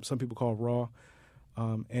 some people call raw.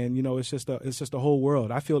 And, it's just a whole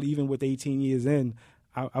world. I feel even with 18 years in,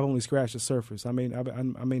 I've only scratched the surface. I may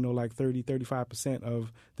know like 30, 35%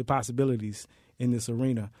 of the possibilities in this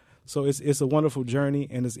arena. So it's a wonderful journey,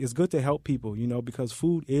 and it's good to help people, because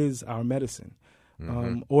food is our medicine.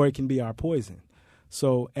 Or it can be our poison.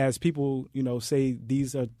 So as people, say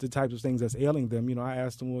these are the types of things that's ailing them, I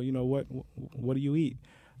ask them, well, what do you eat?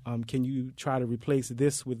 Can you try to replace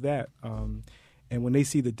this with that? And when they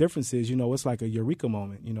see the differences, it's like a eureka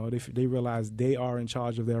moment. They realize they are in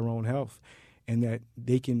charge of their own health and that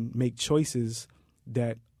they can make choices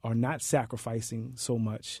that are not sacrificing so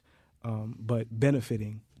much, but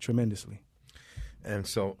benefiting tremendously. And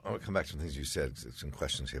so I want to come back to some things you said, some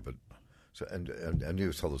questions here, but so and I knew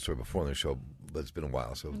you told the story before on the show, but it's been a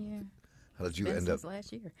while. So how did you end up?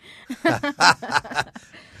 Last year.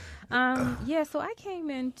 So I came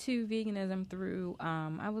into veganism through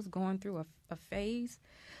I was going through a phase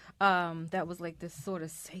that was like this sort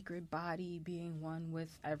of sacred body, being one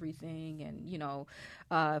with everything, and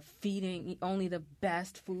feeding only the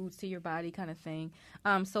best foods to your body, kind of thing.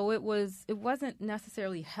 So it wasn't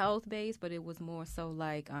necessarily health based, but it was more so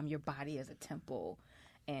like your body as a temple.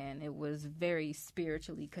 And it was very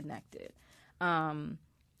spiritually connected. So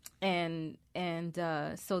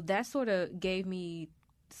that sort of gave me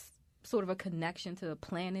sort of a connection to the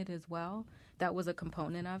planet as well. That was a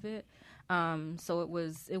component of it. So it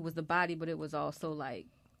was the body, but it was also like,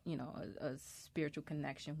 a spiritual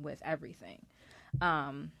connection with everything.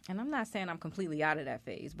 And I'm not saying I'm completely out of that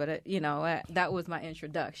phase, but, that was my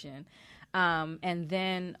introduction. And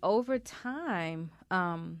then over time,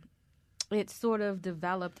 it sort of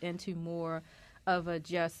developed into more of a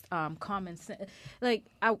just common sense. Like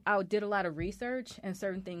I did a lot of research, and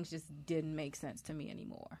certain things just didn't make sense to me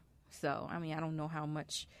anymore. So I don't know how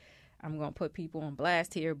much I'm going to put people on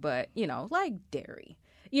blast here, but like dairy.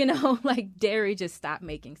 Like dairy just stopped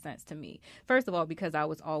making sense to me. First of all, because I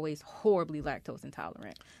was always horribly lactose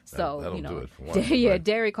intolerant. So, do it for one, right?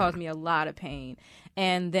 Dairy caused me a lot of pain.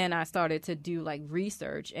 And then I started to do like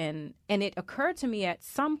research, and it occurred to me at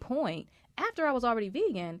some point after I was already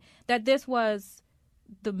vegan that this was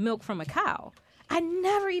the milk from a cow. I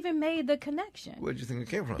never even made the connection. Where did you think it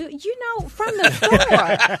came from? From the store.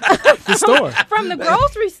 The store. From the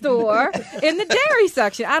grocery store in the dairy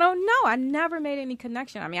section. I don't know. I never made any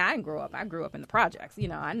connection. I mean, I didn't grow up. I grew up in the projects.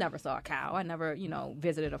 I never saw a cow. I never,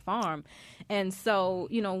 visited a farm. And so,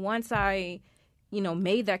 once I,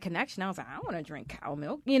 made that connection, I was like, I want to drink cow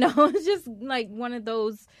milk. It's just like one of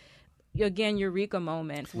those, again, eureka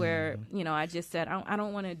moments where, I just said, I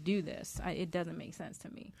don't want to do this. It doesn't make sense to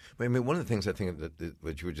me. I mean, one of the things I think that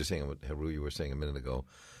what you were just saying, what Haru, you were saying a minute ago,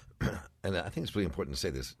 and I think it's really important to say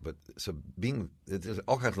this, but so there's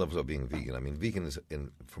all kinds of levels of being vegan. I mean, vegan is,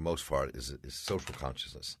 for most part, is social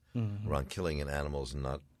consciousness around killing animals and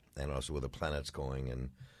also where the planet's going, and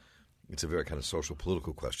it's a very kind of social,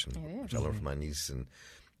 political question, which I learned from my niece and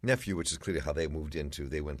nephew, which is clearly how they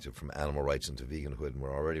went from animal rights into veganhood and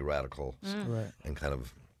were already radical, Right. and kind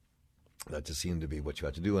of that just seemed to be what you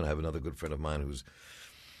had to do. And I have another good friend of mine who's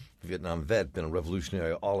a Vietnam vet, been a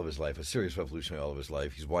revolutionary all of his life, a serious revolutionary all of his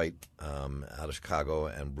life. He's white, out of Chicago,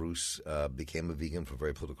 and Bruce became a vegan for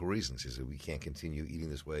very political reasons. He said, we can't continue eating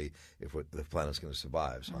this way if the planet's going to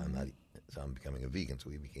survive, so I'm becoming a vegan. So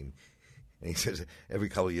he became... And he says, every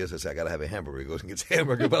couple of years, I say, I got to have a hamburger. He goes and gets a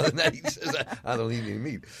hamburger. But other than that, he says, I don't eat any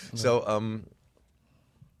meat. Right. So,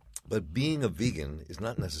 but being a vegan is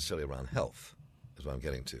not necessarily around health, is what I'm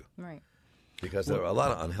getting to. Right. Because there are a lot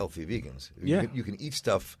of unhealthy vegans. Yeah. You can eat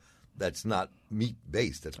stuff that's not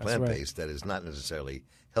meat-based, that's plant-based, that is not necessarily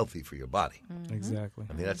healthy for your body. Mm-hmm. Exactly.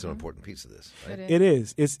 I mean, that's an important piece of this. Right? It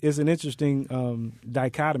is. It's an interesting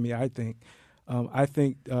dichotomy, I think. I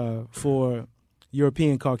think for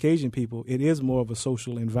European Caucasian people, it is more of a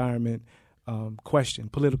social environment question,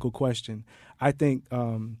 political question. I think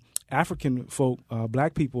African folk,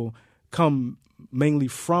 black people, come mainly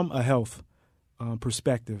from a health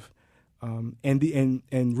perspective,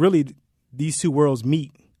 and really these two worlds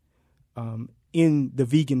meet in the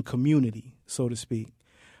vegan community, so to speak.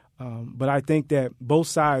 But I think that both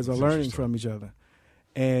sides are learning from each other,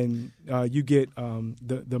 and you get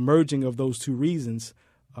the merging of those two reasons.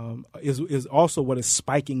 Is also what is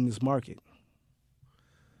spiking this market.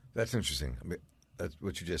 That's interesting. I mean, that's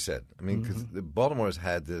what you just said. I mean, because Baltimore has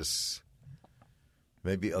had this,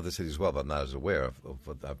 maybe other cities as well, but I'm not as aware of.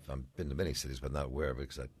 I've been to many cities, but not aware of it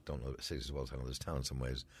because I don't know cities as well as I know this town in some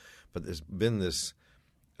ways. But there's been this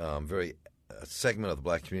very segment of the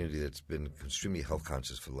black community that's been extremely health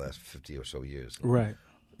conscious for the last 50 or so years. Right.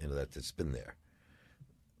 That's been there.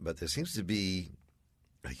 But there seems to be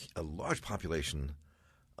a large population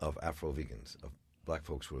of Afro-vegans, of black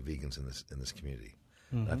folks who are vegans in this community.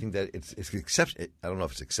 I think that it's I don't know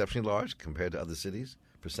if it's exceptionally large compared to other cities,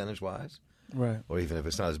 percentage-wise. Right. Or even if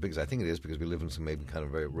it's not as big as I think it is, because we live in some maybe kind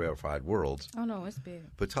of very rarefied worlds. Oh, no, it's big.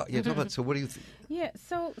 But talk about, so what do you think? Yeah,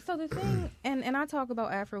 so the thing, and I talk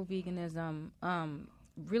about Afro-veganism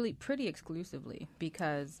really pretty exclusively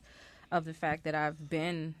because of the fact that I've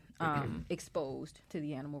been exposed to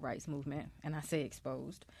the animal rights movement, and I say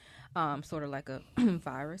exposed, sort of like a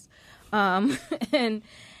virus, and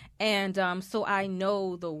so I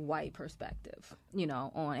know the white perspective,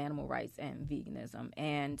 on animal rights and veganism,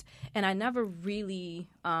 and I never really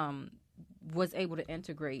was able to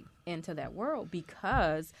integrate into that world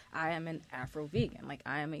because I am an Afro-vegan, like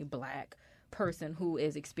I am a black person who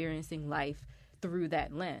is experiencing life through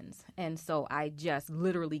that lens, and so I just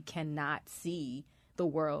literally cannot see the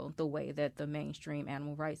world the way that the mainstream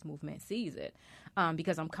animal rights movement sees it,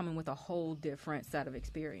 because I'm coming with a whole different set of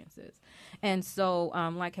experiences. And so,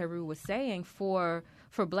 like Haru was saying, for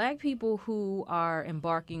black people who are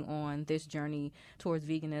embarking on this journey towards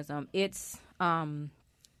veganism, it's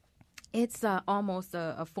almost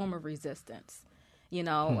a form of resistance.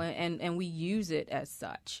 And we use it as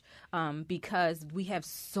such because we have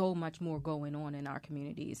so much more going on in our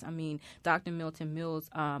communities. I mean, Dr. Milton Mills,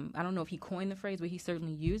 I don't know if he coined the phrase, but he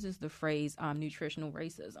certainly uses the phrase nutritional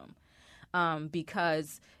racism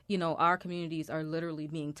because, our communities are literally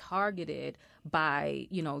being targeted by,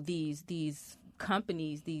 these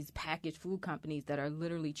companies, these packaged food companies that are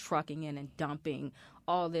literally trucking in and dumping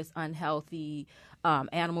all this unhealthy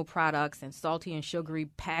animal products and salty and sugary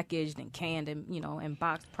packaged and canned and and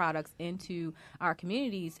boxed products into our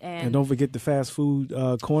communities, and don't forget the fast food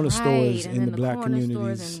corner stores and in the the black corner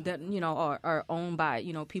communities stores and that are owned by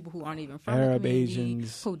people who aren't even from Arab, the community,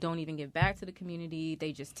 Asians, who don't even give back to the community.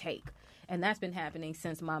 They just take, and that's been happening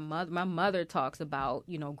since my mother talks about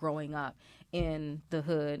growing up in the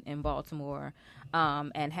hood in Baltimore,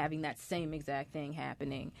 and having that same exact thing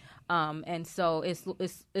happening, and so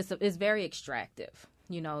it's very extractive.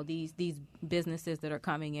 These businesses that are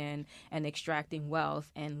coming in and extracting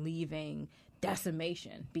wealth and leaving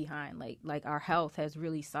decimation behind. Like our health has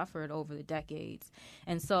really suffered over the decades.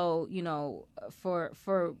 And so, you know,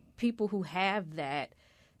 for people who have that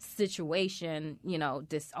situation, you know,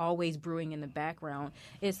 this always brewing in the background,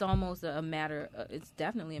 it's almost it's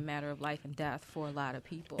definitely a matter of life and death for a lot of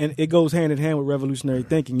people. And it goes hand in hand with revolutionary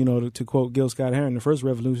thinking. You know, to quote Gil Scott-Heron, the first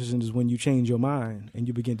revolution is when you change your mind and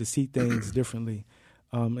you begin to see things differently.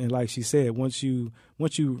 And like she said, once you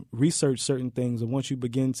research certain things, or once you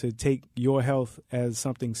begin to take your health as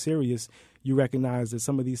something serious, you recognize that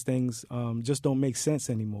some of these things just don't make sense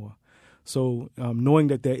anymore. So knowing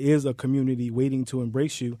that there is a community waiting to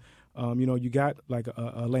embrace you, you know, you got like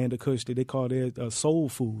a Land of Kush that they call it soul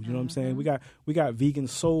food. You know what I'm saying? We got vegan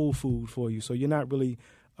soul food for you. So you're not really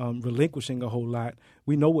relinquishing a whole lot.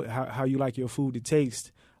 We know how you like your food to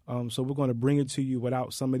taste. So we're going to bring it to you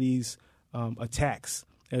without some of these attacks,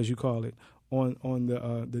 as you call it, on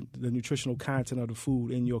the nutritional content of the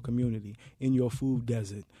food in your community, in your food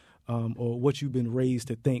desert, or what you've been raised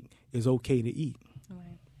to think is okay to eat. Right.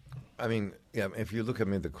 I mean, yeah. If you look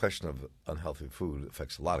at the question of unhealthy food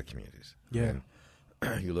affects a lot of communities. Yeah.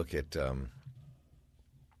 I mean, you look at.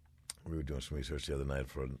 We were doing some research the other night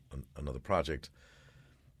for another project.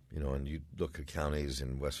 You know, and you look at counties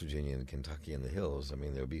in West Virginia and Kentucky and the hills. I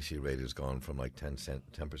mean, their obesity rate has gone from like 10%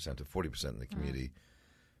 to 40% in the community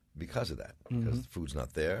because of that. Because the food's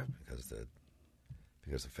not there. Because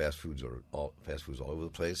the fast foods are all over the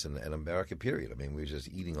place, and America. Period. I mean, we're just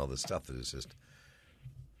eating all this stuff that is just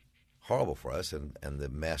horrible for us, and the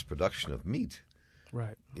mass production of meat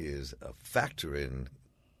is a factor in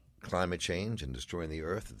climate change and destroying the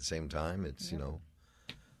earth at the same time. It's, you know,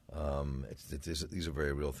 these are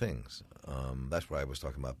very real things. That's why I was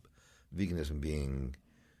talking about veganism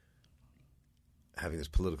having this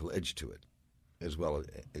political edge to it, as well as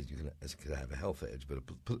it can have a health edge, but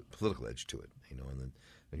a political edge to it. You know, and then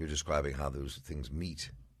you're describing how those things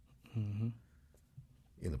meet in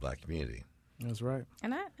the black community. That's right.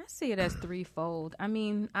 And I see it as threefold. I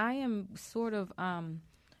mean, I am sort of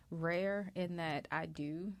rare in that I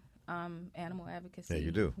do animal advocacy. Yeah,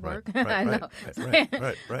 you do. Work. Right. I know.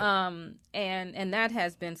 Right. And that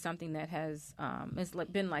has been something that has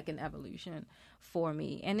been like an evolution for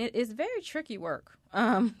me, and it is very tricky work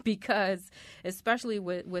because, especially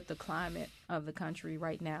with the climate of the country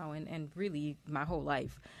right now, and really my whole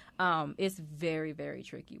life. It's very, very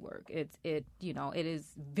tricky work. It is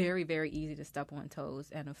very, very easy to step on toes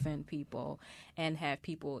and offend people and have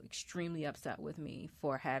people extremely upset with me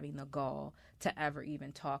for having the gall to ever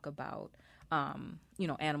even talk about,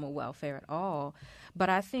 animal welfare at all. But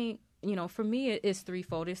I think, for me, it's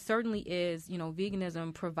threefold. It certainly is,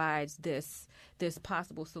 veganism provides this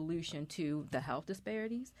possible solution to the health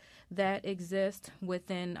disparities that exist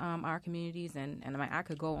within our communities. And I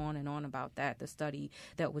could go on and on about that. The study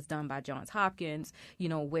that was done by Johns Hopkins,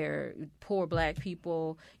 where poor black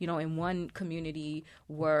people, in one community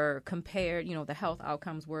were compared, the health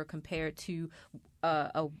outcomes were compared to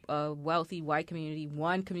a wealthy white community,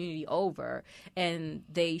 one community over, and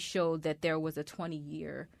they showed that there was a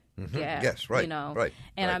 20-year gap. Yes, right. Right.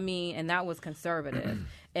 I mean, and that was conservative.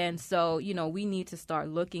 And so, we need to start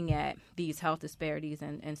looking at these health disparities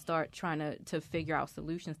and start trying to figure out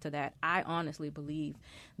solutions to that. I honestly believe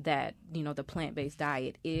that, the plant-based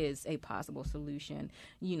diet is a possible solution.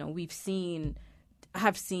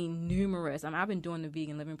 I've seen numerous. I've been doing the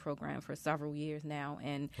vegan living program for several years now,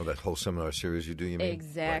 and that whole seminar series you do, you mean?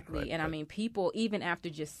 Exactly. Right. I mean, people, even after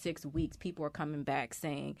just 6 weeks, people are coming back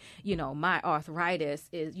saying, my arthritis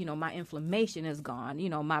is, my inflammation is gone.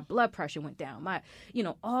 My blood pressure went down. My,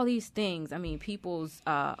 all these things. I mean, people's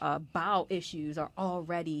bowel issues are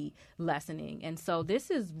already lessening, and so this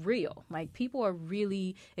is real. Like, people are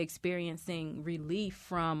really experiencing relief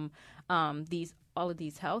from all of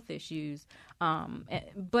these health issues,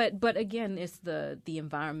 but again, it's the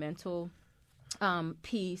environmental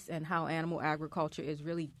piece and how animal agriculture is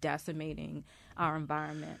really decimating our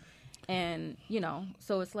environment, and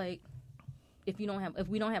so it's like if we don't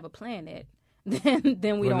have a planet,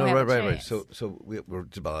 then we don't have a chance. Right. So we're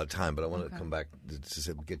just about out of time, but I want to come back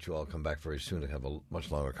to get you all come back very soon to have a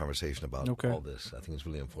much longer conversation about all this. I think it's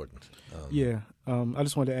really important. I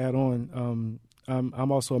just wanted to add on.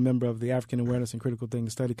 I'm also a member of the African Awareness and Critical Thinking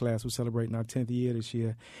Study class. We're celebrating our 10th year this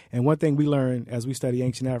year. And one thing we learn as we study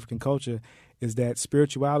ancient African culture is that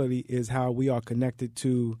spirituality is how we are connected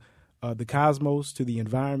to the cosmos, to the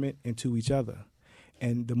environment, and to each other.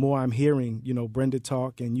 And the more I'm hearing, Brenda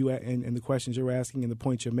talk and you and the questions you're asking and the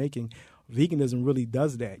points you're making, veganism really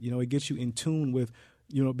does that. It gets you in tune with,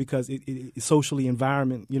 because it's socially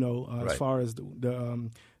environment, as far as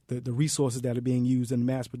the resources that are being used in the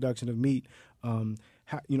mass production of meat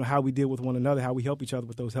how we deal with one another, how we help each other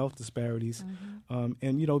with those health disparities,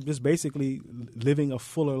 and just basically living a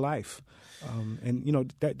fuller life,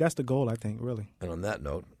 and that's the goal, I think, really. And on that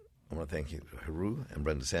note, I want to thank you, Haru and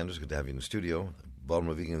Brenda Sanders. Good to have you in the studio.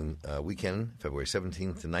 Baltimore Vegan Weekend, February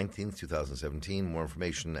 17th to 19th, 2017. More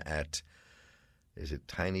information at, is it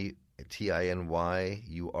tinyurl.com?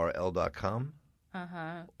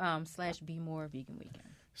 / Be More Vegan Weekend.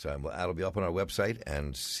 So that'll be up on our website,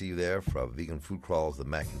 and see you there for vegan food crawls, the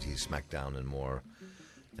mac and cheese smackdown, and more.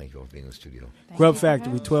 Thank you all for being in the studio. Grub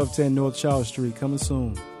Factory, 1210 North Charles Street, coming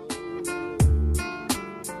soon.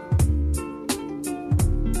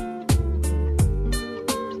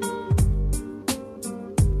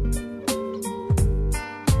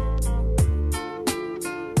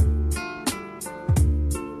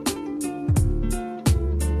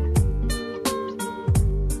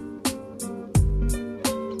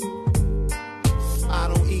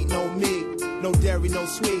 No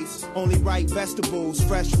sweets, only ripe vegetables,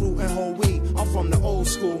 fresh fruit and whole wheat. I'm from the old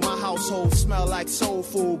school, my household smell like soul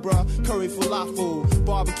food, bruh. Curry falafel,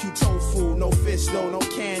 barbecue tofu, no fish though, no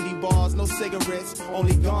candy bars, no cigarettes,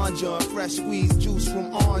 only ganja and fresh squeezed juice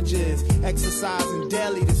from oranges. Exercising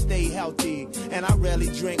daily to stay healthy, and I rarely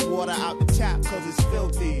drink water out the tap cause it's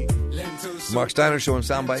filthy. Mark Steiner Show and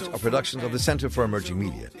Soundbites are productions of the Center for Emerging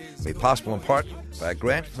Media, made possible in part by a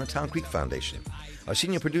grant from the Town Creek Foundation. Our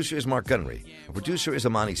senior producer is Mark Gunnery. Our producer is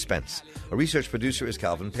Amani Spence. Our research producer is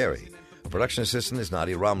Calvin Perry. Our production assistant is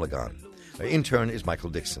Nadia Ramlagan. Our intern is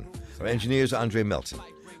Michael Dixon. Our engineer is Andre Melton.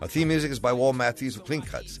 Our theme music is by Wal Matthews of Clean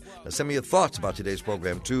Cuts. Now send me your thoughts about today's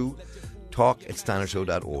program to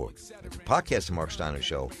talk@steinershow.org. If you podcast the Mark Steiner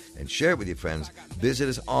Show and share it with your friends, visit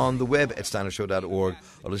us on the web at steinershow.org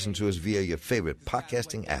or listen to us via your favorite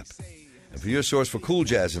podcasting app. And for your source for cool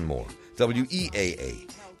jazz and more, WEAA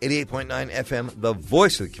 88.9 FM, the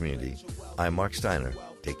voice of the community. I'm Mark Steiner.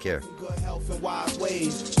 Take care. Good health and wise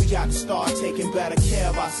ways. We got to start taking better care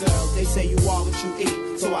of ourselves. They say you are what you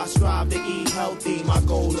eat, so I strive to eat healthy. My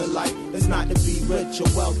goal in life is not to be rich or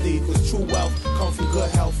wealthy, because true wealth comes from good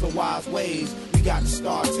health and wise ways. We got to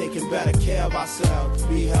start taking better care of ourselves.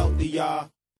 Be healthy, y'all.